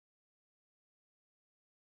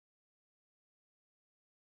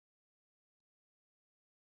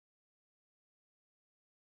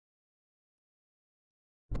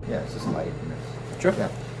Yeah, it's just light. Sure. Yeah.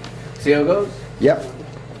 See how it goes? Yep.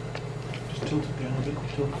 Just tilt it down a bit,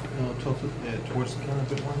 tilt it towards the camera a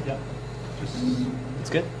bit more. Yeah. Just, It's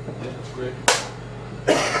good. yeah, that's great.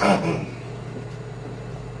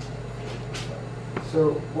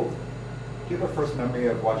 So, do you have a first memory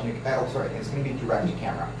of watching? Oh, sorry, it's going to be direct to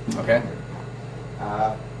camera. Okay.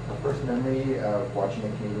 A first memory of watching a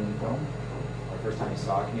Canadian film, or first time you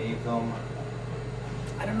saw a Canadian film.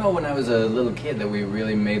 I don't know when I was a little kid that we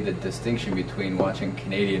really made the distinction between watching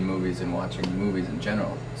Canadian movies and watching movies in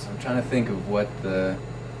general. So I'm trying to think of what the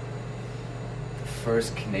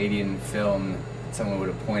first Canadian film that someone would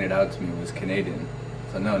have pointed out to me was Canadian.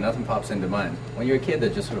 So no, nothing pops into mind. When you're a kid,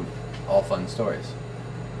 they're just sort of all fun stories.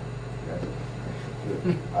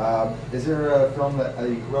 Is there a film that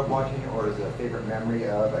you grew up watching, or is a favorite memory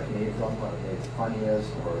of a Canadian film? Like maybe it's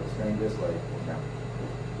funniest or the strangest, like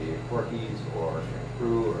the Porkies or Strange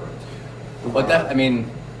Brew, or? Well, that, I mean,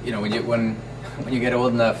 you know, when you get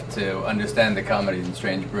old enough to understand the comedies in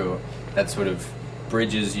Strange Brew, that sort of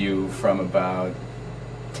bridges you from about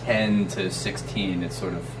 10 to 16. It's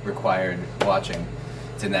sort of required watching.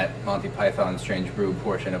 It's in that Monty Python Strange Brew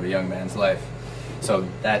portion of a young man's life. So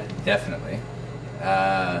that definitely.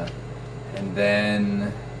 And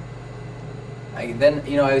then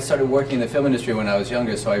I started working in the film industry when I was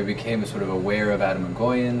younger, so I became sort of aware of Adam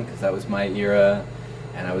Mcgoyan, because that was my era,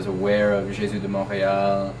 and I was aware of Jesus de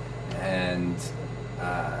Montréal, and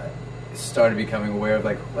started becoming aware of,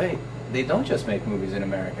 like, wait, they don't just make movies in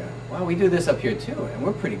America. Wow, we do this up here too, and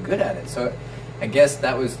we're pretty good at it. So I guess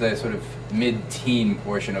that was the sort of mid-teen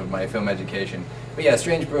portion of my film education. But yeah,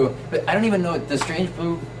 Strange Brew, but I don't even know, does Strange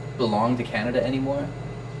Brew belong to Canada anymore?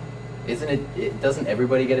 Doesn't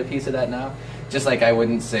everybody get a piece of that now? Just like I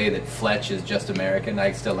wouldn't say that Fletch is just American.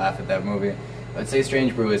 I still laugh at that movie. I'd say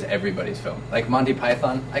Strange Brew is everybody's film. Like Monty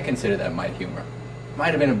Python, I consider that my humor.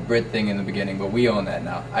 Might have been a Brit thing in the beginning, but we own that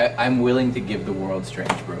now. I'm willing to give the world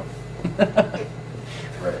Strange Brew.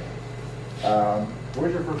 Right.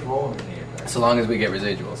 Where's your first role in the Canadian film? So long as we get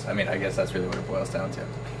residuals. I mean, I guess that's really what it boils down to.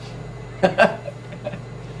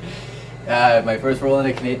 My first role in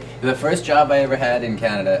a Canadian... The first job I ever had in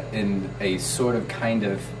Canada, in a sort of kind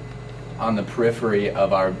of on the periphery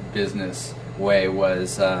of our business way,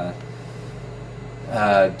 was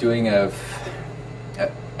doing I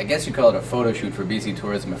guess you'd call it a photo shoot for BC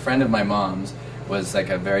Tourism. A friend of my mom's was like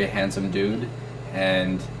a very handsome dude,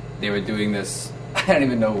 and they were doing this... I don't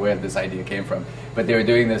even know where this idea came from, but they were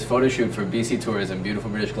doing this photo shoot for BC Tourism, beautiful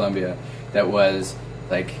British Columbia, that was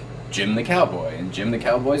like Jim the Cowboy and Jim the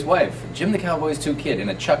Cowboy's wife, Jim the Cowboy's 2 kids in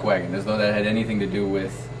a chuck wagon, as though that had anything to do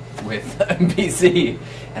with BC.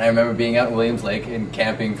 And I remember being out in Williams Lake and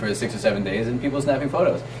camping for 6 or 7 days and people snapping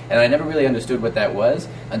photos. And I never really understood what that was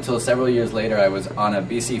until several years later I was on a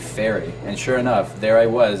BC ferry, and sure enough, there I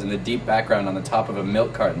was in the deep background on the top of a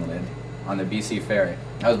milk carton lid on the BC ferry.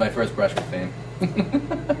 That was my first brush with fame.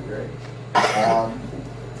 Great.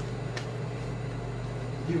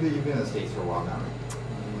 You've been in the States for a while now.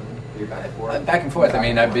 You're back and forth? Back and forth. I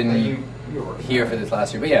mean, I've been you're here for this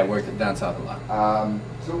last year, but yeah, I worked down south a lot.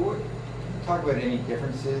 So talk about any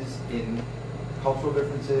differences in cultural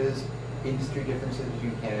differences, industry differences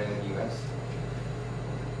between Canada and the U.S.?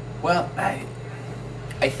 Well,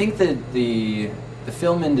 I think that the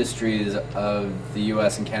film industries of the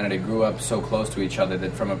U.S. and Canada grew up so close to each other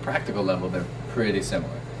that from a practical level, they're pretty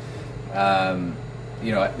similar.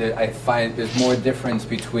 You know, I find there's more difference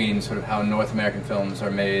between sort of how North American films are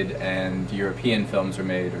made and European films are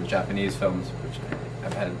made, or Japanese films, which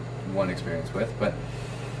I've had one experience with. But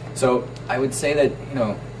so I would say that, you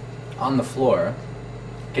know, on the floor,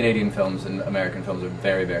 Canadian films and American films are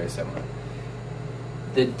very, very similar.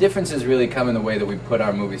 The differences really come in the way that we put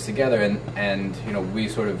our movies together, and you know, we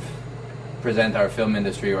sort of present our film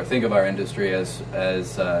industry, or think of our industry as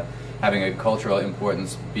having a cultural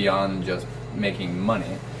importance beyond just making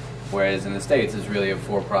money, whereas in the States it's really a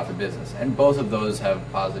for-profit business, and both of those have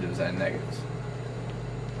positives and negatives.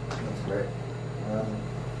 That's great.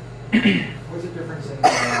 What's the difference in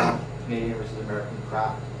Canadian versus American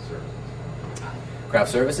craft services?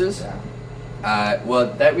 Craft services? Yeah.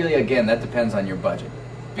 Well, that really, again, that depends on your budget,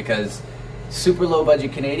 because super low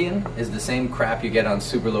budget Canadian is the same crap you get on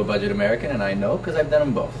super low budget American, and I know because I've done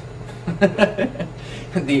them both.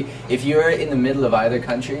 If you're in the middle of either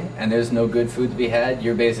country and there's no good food to be had,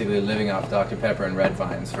 you're basically living off Dr. Pepper and red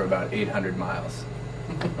vines for about 800 miles.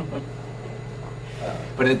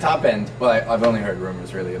 But at the top end, well, I've only heard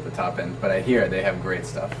rumors really at the top end, but I hear they have great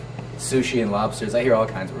stuff. Sushi and lobsters, I hear all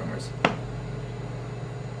kinds of rumors.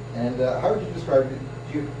 And how would you describe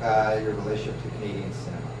your relationship to Canadian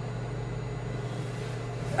cinema?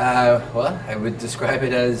 Well, I would describe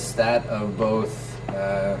it as that of both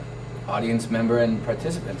audience member and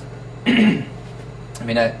participant. I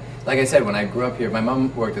mean, like I said, when I grew up here, my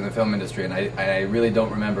mom worked in the film industry, and I really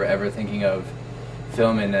don't remember ever thinking of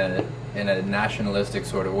film in a nationalistic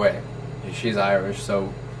sort of way. She's Irish,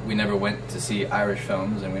 so we never went to see Irish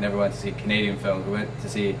films, and we never went to see Canadian films. We went to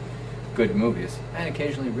see good movies, and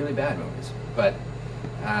occasionally really bad movies. But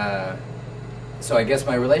so I guess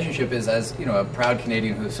my relationship is as, you know, a proud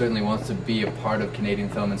Canadian who certainly wants to be a part of Canadian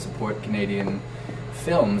film and support Canadian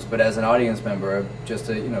films, but as an audience member, just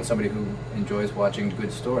a, you know, somebody who enjoys watching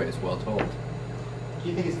good stories well told. Do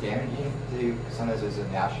you think it's damaging to, sometimes there's a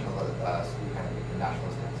national, kind of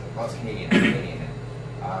nationalist, well, it's Canadian, it's Canadian, and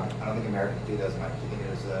I don't think Americans do that as much. Do you think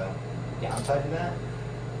there's a downside to that?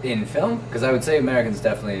 In film? Because I would say Americans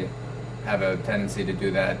definitely have a tendency to do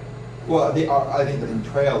that. Well, they are, I think the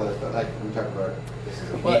portrayal is, but like we talked about, this is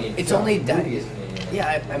a Canadian it's film. only The movie is Canadian.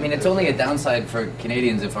 Yeah, I mean, it's only a downside for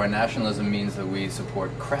Canadians if our nationalism means that we support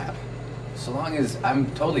crap. So long as I'm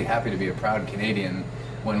totally happy to be a proud Canadian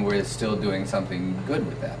when we're still doing something good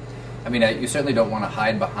with that. I mean, you certainly don't want to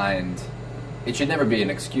hide behind. It should never be an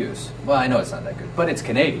excuse. Well, I know it's not that good, but it's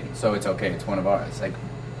Canadian, so it's okay. It's one of ours. Like,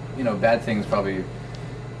 you know, bad things probably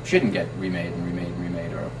shouldn't get remade and remade and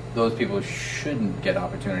remade, or those people shouldn't get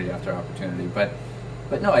opportunity after opportunity. But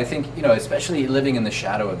no, I think, you know, especially living in the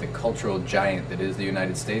shadow of the cultural giant that is the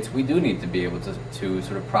United States, we do need to be able to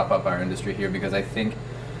sort of prop up our industry here, because I think,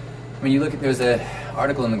 when you look at, there's an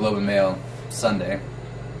article in the Globe and Mail Sunday,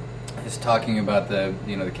 is talking about the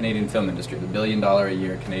Canadian film industry, the $1 billion a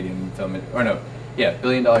year Canadian film, $1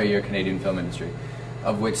 billion a year Canadian film industry,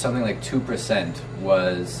 of which something like 2%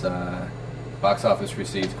 was box office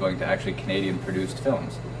receipts going to actually Canadian produced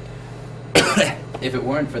films. If it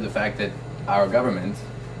weren't for the fact that our government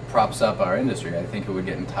props up our industry, I think it would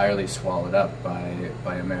get entirely swallowed up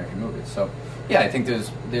by American movies. So yeah, I think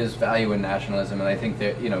there's value in nationalism, and I think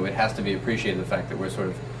that, you know, it has to be appreciated, the fact that we're sort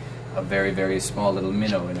of a very, very small little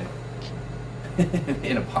minnow in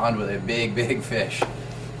in a pond with a big, big fish.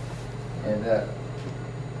 And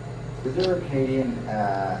is there a Canadian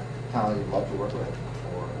talent you'd love to work with,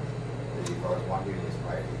 or that you've always wanted to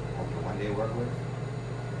inspire, hope to one day work with?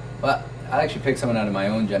 Well, I actually picked someone out of my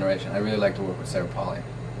own generation. I really like to work with Sarah Polley.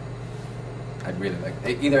 I'd really like,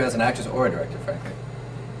 either as an actress or a director, frankly.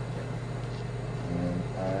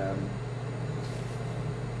 And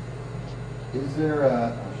is there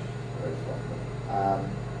a...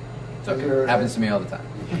 It's okay. Happens to me all the time.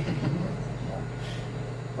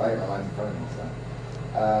 Right, my line's in front of me,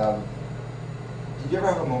 so. Did you ever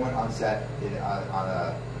have a moment on set on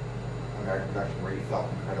a American production where you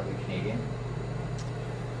felt incredibly Canadian?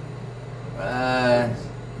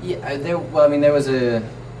 Yeah, there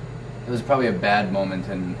was probably a bad moment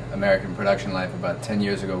in American production life about 10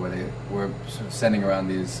 years ago, where they were sort of sending around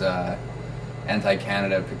these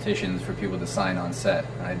anti-Canada petitions for people to sign on set,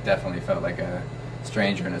 and I definitely felt like a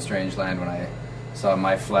stranger in a strange land when I saw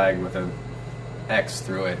my flag with a X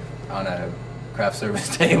through it on a craft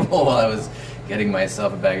service table while I was getting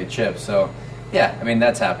myself a bag of chips. So yeah, I mean,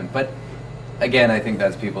 that's happened, but again, I think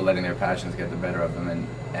that's people letting their passions get the better of them,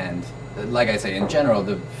 and like I say, in general,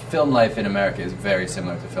 the film life in America is very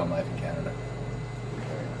similar to film life in Canada.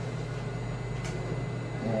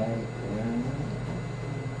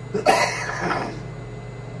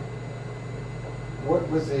 What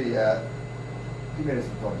was the, you made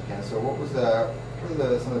some films in Canada, so what were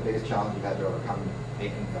some of the biggest challenges you had to overcome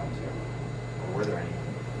making films here? Or were there any?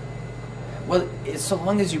 Well, so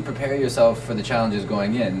long as you prepare yourself for the challenges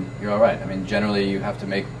going in, you're all right. I mean, generally you have to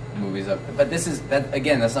make movies up, but that's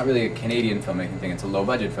not really a Canadian filmmaking thing. It's a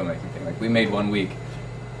low-budget filmmaking thing. Like, we made 1 week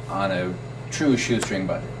on a true shoestring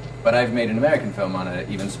budget, but I've made an American film on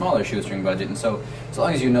an even smaller shoestring budget, and so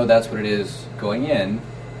long as you know that's what it is going in,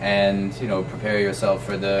 and, you know, prepare yourself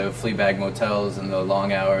for the Fleabag motels and the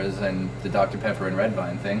long hours and the Dr. Pepper and Red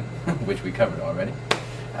Vine thing, which we covered already.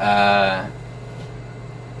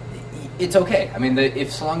 It's okay. I mean,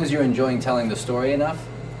 so long as you're enjoying telling the story enough,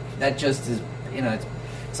 that just is, you know,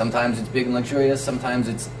 sometimes it's big and luxurious, sometimes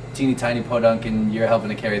it's teeny tiny podunk and you're helping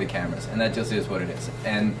to carry the cameras, and that just is what it is.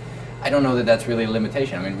 And I don't know that that's really a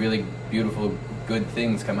limitation. I mean, really beautiful, good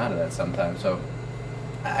things come out of that sometimes, so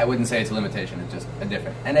I wouldn't say it's a limitation, it's just a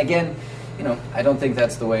different. And again, you know, I don't think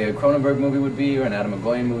that's the way a Cronenberg movie would be or an Adam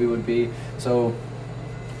McGoyan movie would be, so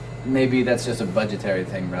maybe that's just a budgetary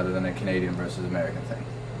thing rather than a Canadian versus American thing.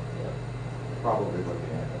 Probably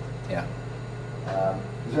looking at it. Yeah.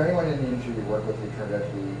 Is there anyone in the industry you work with who turned out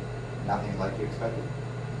to be nothing like you expected?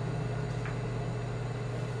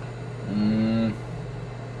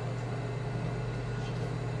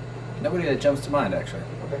 Nobody that jumps to mind, actually.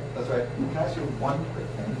 Okay, that's right. Can I ask you one quick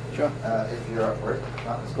thing? Sure. If you're up for it,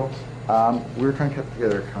 not in school. We were trying to put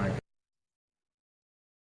together kind of